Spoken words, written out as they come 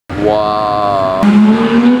Wow.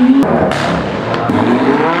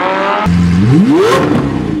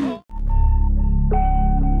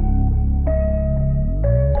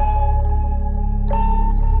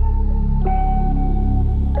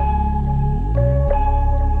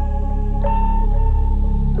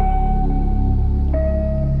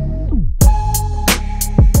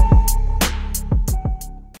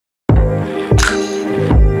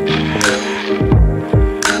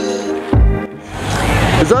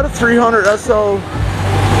 Is that a 300 SL?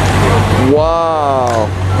 Wow,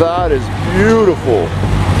 that is beautiful.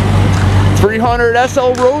 300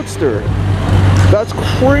 SL Roadster. That's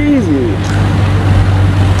crazy.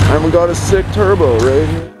 And we got a sick turbo right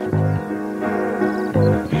here.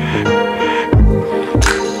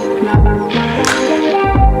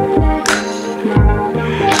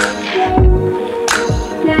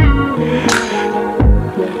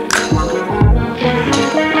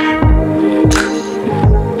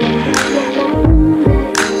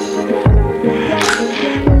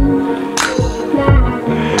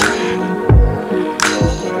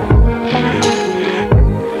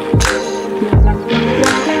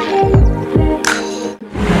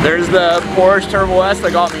 There's the Porsche Turbo S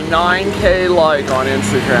that got me 9K like on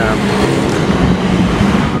Instagram.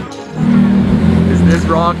 Is this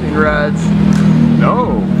rocking, Reds?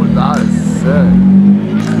 No, but that is sick.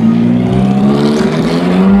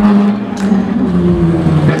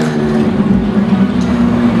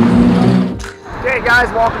 Hey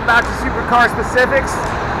guys, welcome back to Supercar Specifics,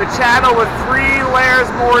 the channel with 3 layers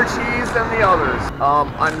more cheese than the others.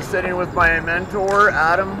 I'm sitting with my mentor,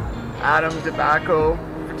 Adam Tobacco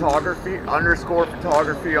Photography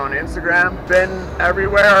 _photography on Instagram. Been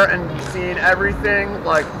everywhere and seen everything,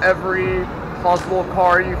 like every possible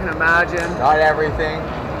car you can imagine. Not everything.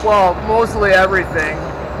 Well, mostly everything.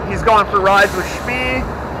 He's gone for rides with S.p.A,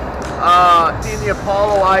 seen the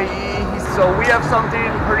Apollo IE. So we have something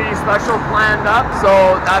pretty special planned up.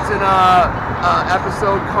 So that's in a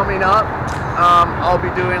episode coming up. I'll be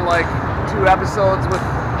doing like 2 episodes with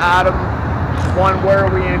Adam. One where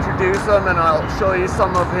we introduce him and I'll show you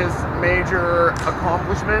some of his major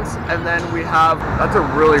accomplishments, and then we have, that's a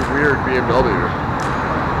really weird BMW.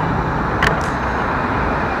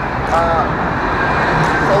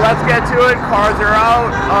 So let's get to it. Cars are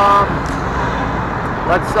out.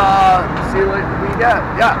 Let's see what we get.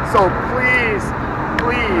 Yeah, so please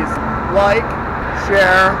like,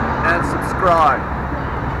 share, and subscribe.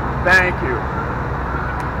 Thank you.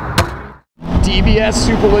 DBS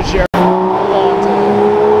Supercar.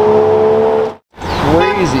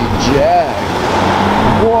 Crazy Jag.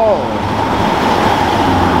 Whoa.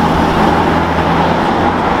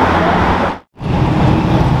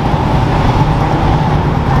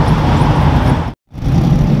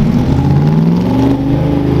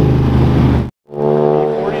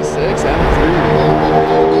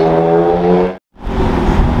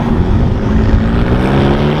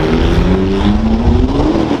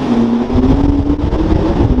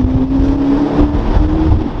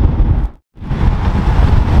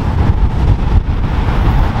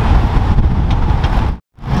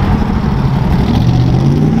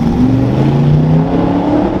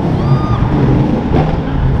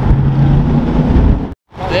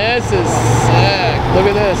 This is sick. Look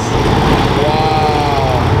at this.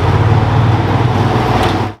 Wow.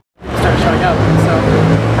 Start showing up. So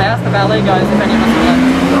I asked the valet guys if any of us would like.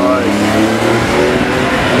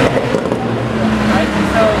 Nice. Right?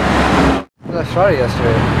 So I shot it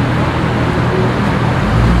yesterday.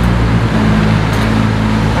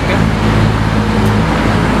 okay.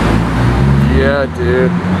 Yeah,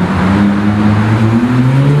 dude.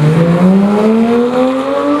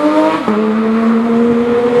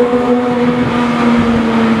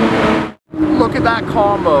 Look at that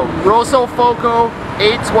combo. Rosso Foco,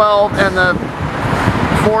 812, and the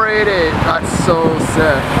 488. That's so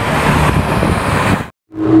sick.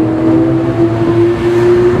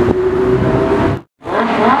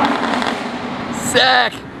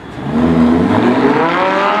 Sick!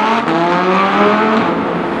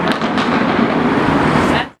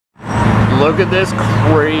 Look at this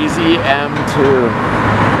crazy M2.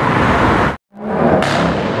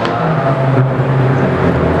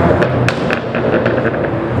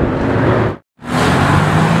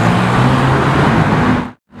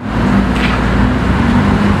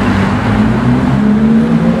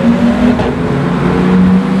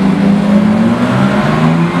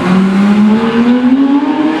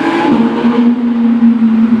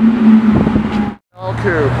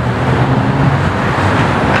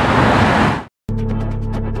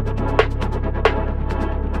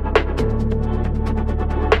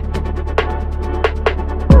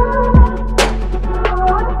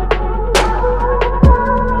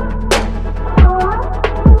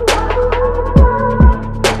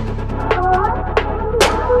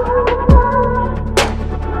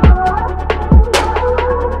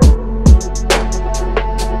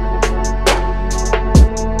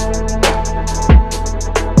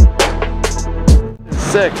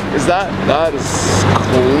 sick. Is that is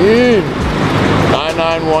clean.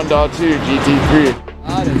 991.2 GT3.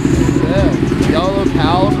 That is sick. Yellow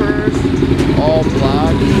calipers, all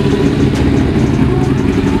black.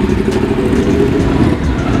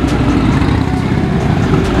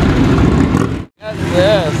 Look at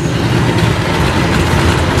this.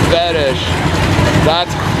 Fetish.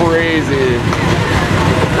 That's crazy.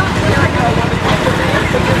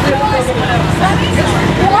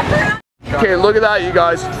 Okay, look at that, you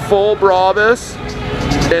guys. Full Brabus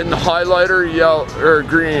in highlighter yellow or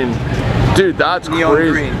green. Dude, that's Neon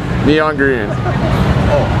crazy. green. Neon green.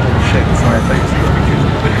 Oh shit, sorry, I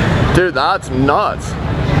thought you Dude, that's nuts.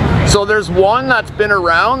 So there's one that's been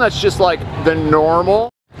around that's just like the normal.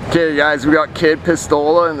 Okay guys, we got Kid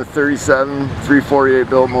Pistola in the 37 348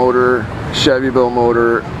 built motor, Chevy built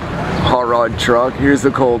motor, hot rod truck. Here's the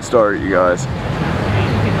cold start, you guys.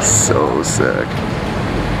 So sick.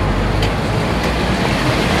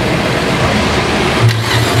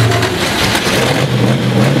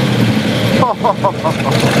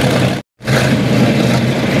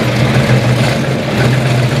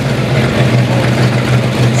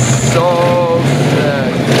 So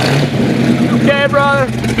sick. Okay, brother.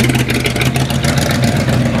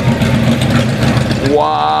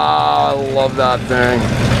 Wow, I love that thing.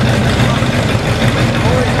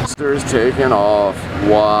 Monster's taking off.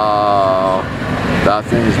 Wow, that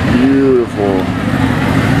thing is beautiful.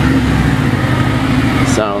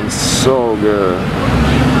 Sounds so good.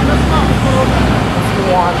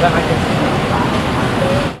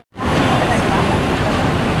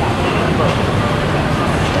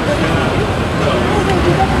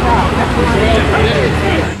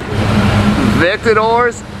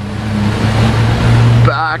 Aventadors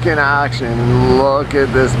back in action. Look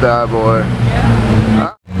at this bad boy.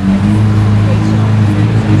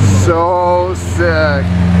 So sick.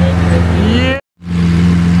 Yeah.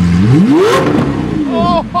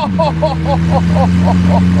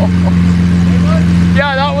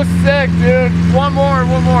 Yeah, that was sick, dude. One more.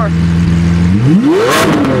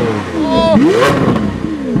 Oh.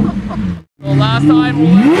 The last time we'll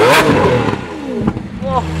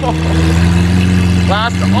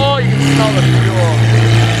oh, you can smell the fuel.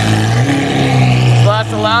 So that's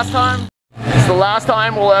the last time? It's the last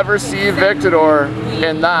time we'll ever see Aventador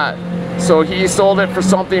in that. So he sold it for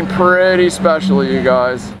something pretty special, you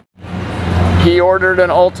guys. He ordered an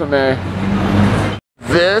Ultimae.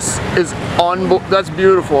 This is that's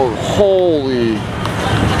beautiful. Holy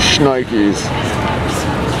shnikes.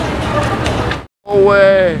 No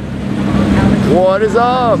way. What is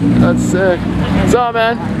up? That's sick. What's up,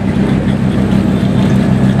 man?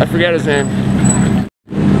 I forget his name.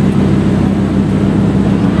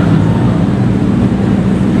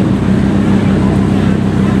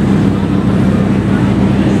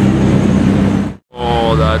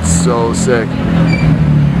 Oh, that's so sick.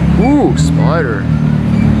 Ooh, spider.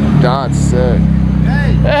 That's sick.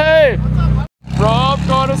 Hey! Rob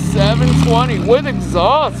got a 720 with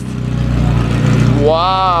exhaust.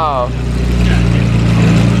 Wow.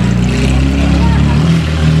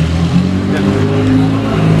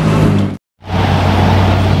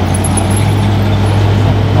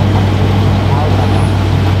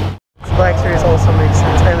 Black Series also makes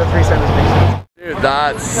sense, and the 370s makes sense. Dude,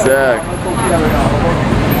 that's sick.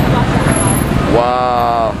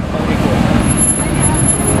 Wow.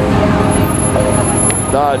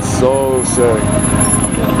 That's so sick.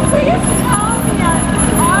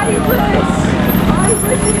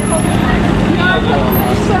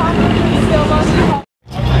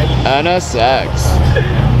 NSX.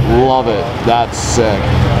 Love it. That's sick.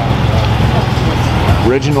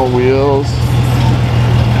 Original wheels.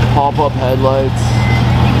 Pop-up headlights.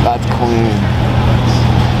 That's clean.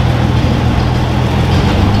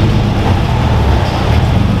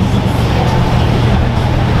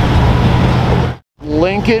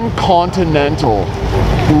 Lincoln Continental.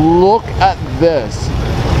 Look at this.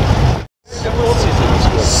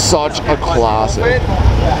 Such a classic.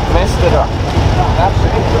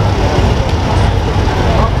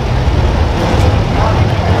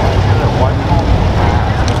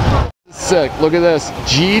 Sick. Look at this.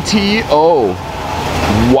 GTO.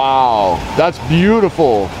 Wow. That's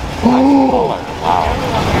beautiful.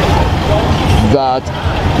 That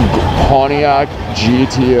Pontiac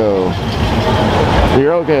GTO.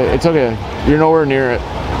 You're okay. It's okay. You're nowhere near it.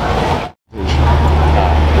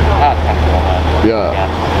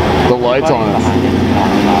 Yeah. The lights on it.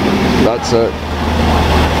 That's it.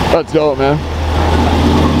 That's dope, man.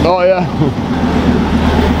 Oh, yeah.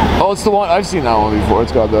 Oh, it's the one. I've seen that one before.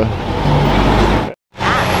 It's got the...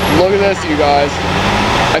 Look at this, you guys.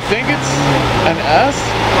 I think it's an S.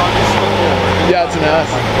 Yeah, it's an S.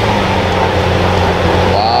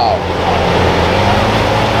 Wow.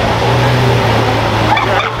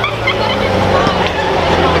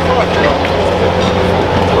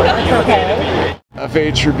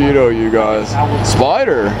 F8 Tributo, you guys.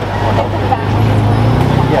 Spider.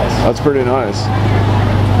 Yes. That's pretty nice.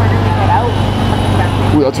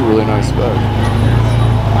 Ooh, that's a really nice spec.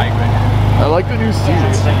 I agree. I like the new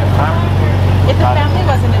seats. If the family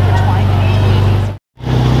wasn't intertwined.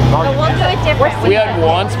 But we'll do it different. We had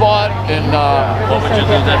one spot in. What would you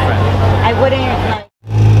do different? I wouldn't like.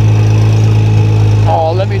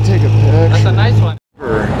 Oh, let me take a picture. That's a nice one.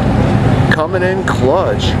 Coming in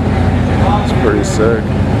clutch. It's pretty sick.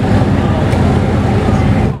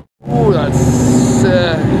 Ooh, that's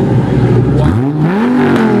sick.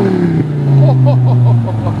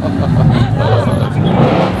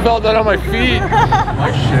 Fell down on my feet.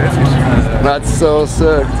 My shit. That's so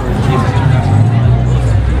sick.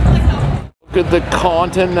 Look at the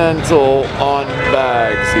Continental on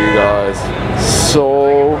bags, you guys.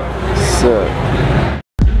 So sick.